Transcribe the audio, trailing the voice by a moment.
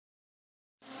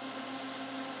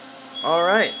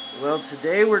Alright, well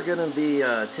today we're going to be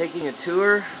taking a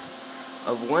tour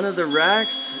of one of the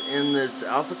racks in this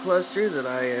Alpha cluster that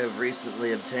I have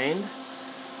recently obtained.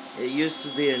 It used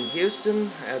to be in Houston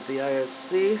at the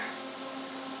ISC,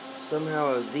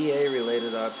 somehow a VA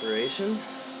related operation.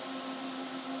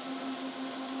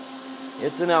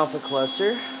 It's an Alpha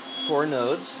cluster, 4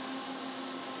 nodes.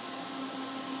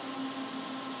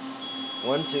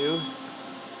 1, 2,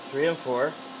 3, and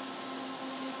 4.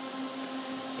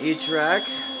 Each rack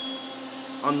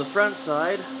on the front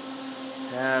side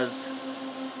has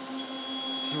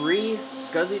 3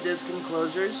 SCSI disk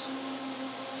enclosures,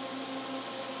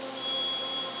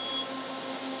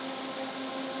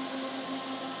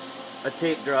 a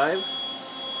tape drive,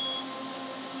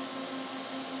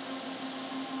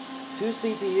 2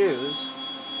 CPUs.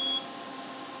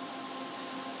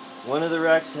 One of the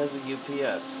racks has a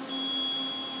UPS.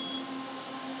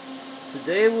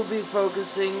 Today we'll be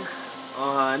focusing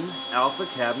on Alpha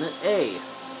Cabinet A.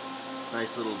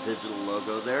 Nice little digital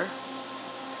logo there.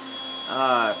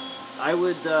 I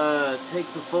would take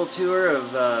the full tour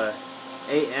of A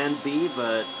and B,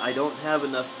 but I don't have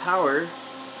enough power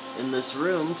in this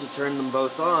room to turn them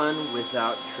both on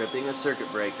without tripping a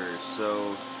circuit breaker.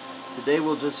 So today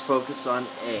we'll just focus on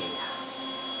A.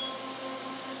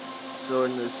 So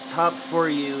in this top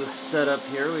 4U setup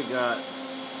here, we got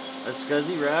a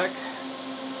SCSI rack,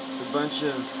 a bunch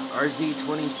of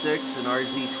RZ26 and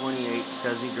RZ28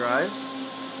 SCSI drives.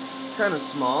 Kind of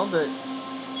small, but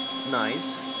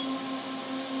nice.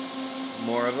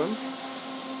 More of them.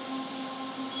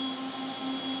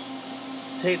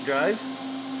 Tape drive,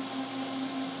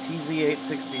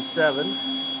 TZ867.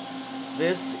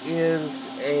 This is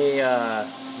a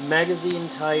magazine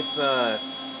type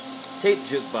tape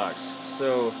jukebox,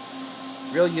 so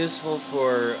real useful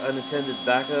for unattended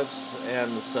backups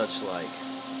and the such like.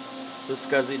 It's a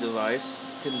SCSI device,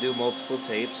 can do multiple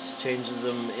tapes, changes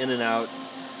them in and out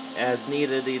as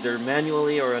needed, either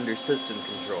manually or under system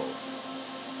control.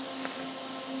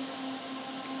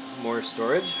 More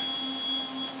storage.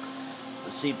 The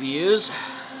CPUs,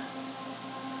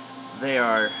 they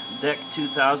are DEC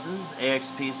 2000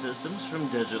 AXP systems from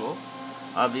Digital,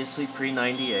 obviously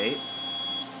pre-98.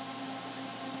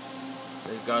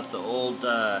 They've got the old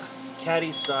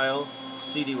caddy style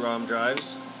CD-ROM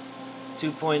drives,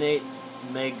 2.8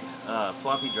 meg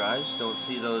floppy drives, don't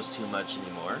see those too much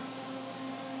anymore.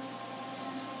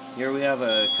 Here we have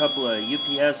a couple of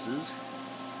UPSs.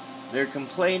 They're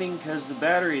complaining because the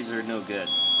batteries are no good.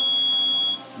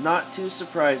 Not too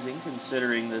surprising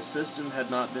considering this system had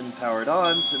not been powered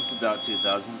on since about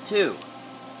 2002,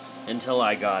 until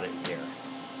I got it here.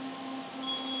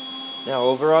 Now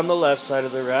over on the left side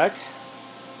of the rack,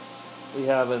 we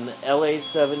have an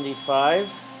LA75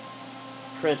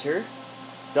 printer,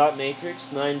 dot matrix,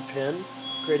 9-pin,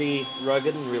 pretty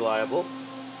rugged and reliable,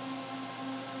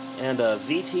 and a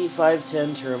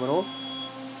VT510 terminal,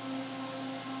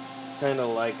 kind of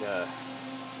like a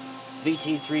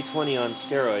VT320 on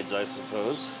steroids, I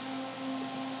suppose.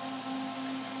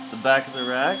 The back of the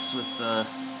racks with the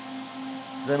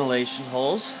ventilation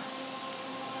holes.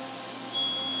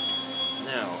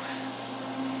 Now,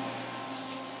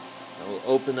 I'll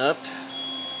open up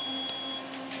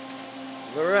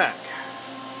the rack.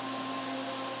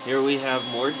 Here we have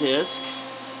more disc.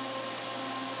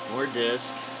 More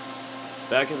disc.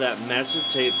 Back of that massive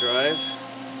tape drive.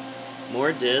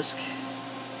 More disc.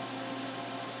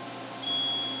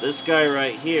 This guy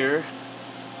right here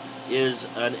is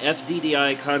an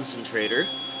FDDI concentrator.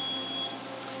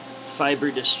 Fiber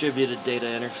distributed data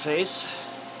interface.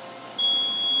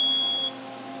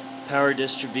 Power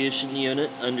distribution unit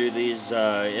under these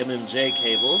MMJ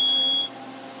cables.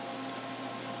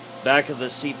 Back of the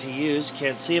CPUs,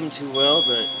 can't see them too well,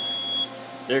 but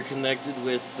they're connected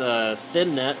with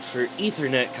ThinNet for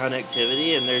Ethernet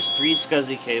connectivity, and there's 3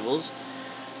 SCSI cables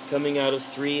coming out of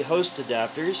 3 host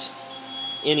adapters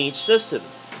in each system.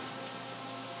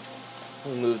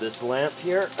 We'll move this lamp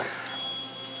here.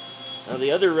 Now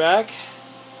the other rack,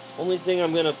 only thing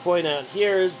I'm going to point out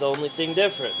here is the only thing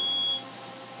different.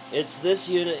 It's this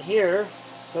unit here,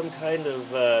 some kind of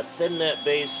ThinNet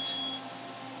based,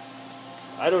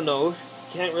 I don't know,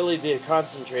 can't really be a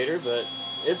concentrator, but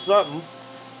it's something.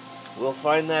 We'll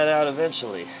find that out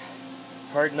eventually.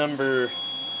 Part number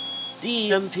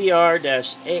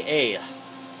DMPR-AA.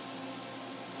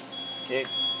 Okay,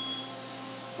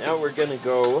 now we're going to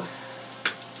go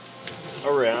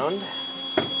around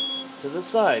to the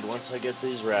side once I get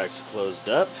these racks closed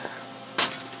up.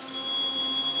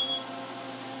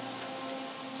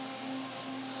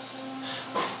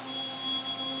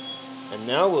 And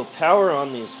now we'll power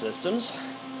on these systems.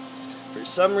 For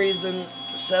some reason,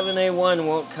 7A1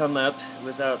 won't come up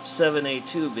without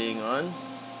 7A2 being on.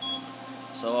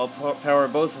 So I'll power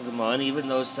both of them on, even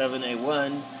though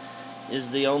 7A1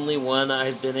 is the only one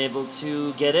I've been able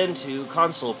to get into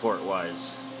console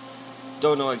port-wise.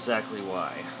 Don't know exactly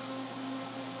why.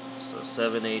 So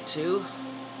 7A2.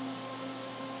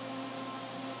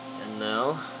 And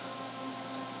now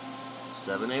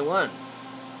 7A1.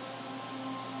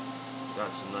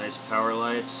 Got some nice power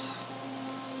lights.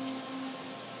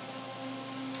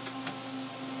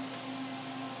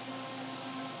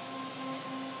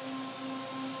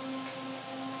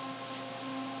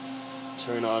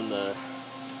 Turn on the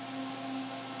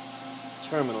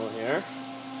terminal here.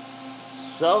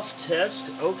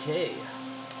 Self-test, okay.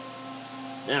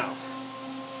 Now,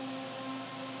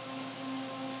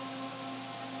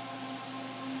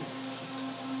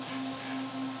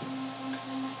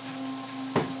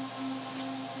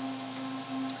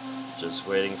 just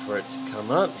waiting for it to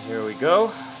come up. Here we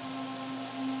go.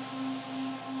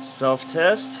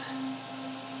 Self-test.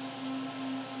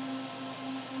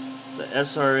 The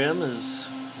SRM is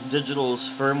digital's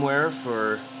firmware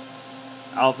for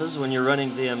alphas when you're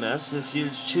running VMS. If you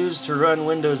choose to run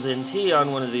Windows NT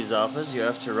on one of these alphas, you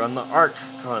have to run the ARC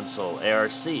console,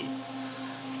 ARC.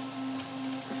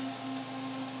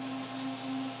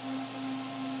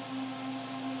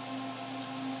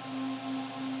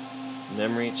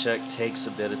 Memory check takes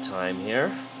a bit of time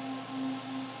here.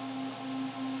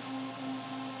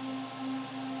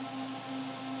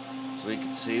 So we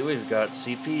can see we've got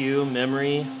CPU,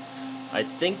 memory, I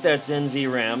think that's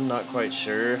NVRAM, not quite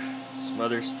sure, some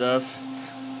other stuff,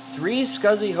 3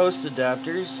 SCSI host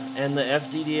adapters, and the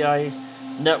FDDI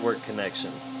network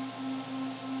connection.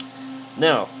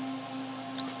 Now,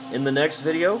 in the next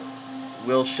video,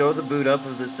 we'll show the boot up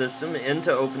of the system into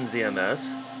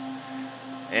OpenVMS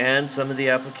and some of the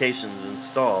applications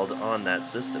installed on that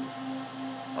system.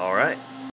 Alright.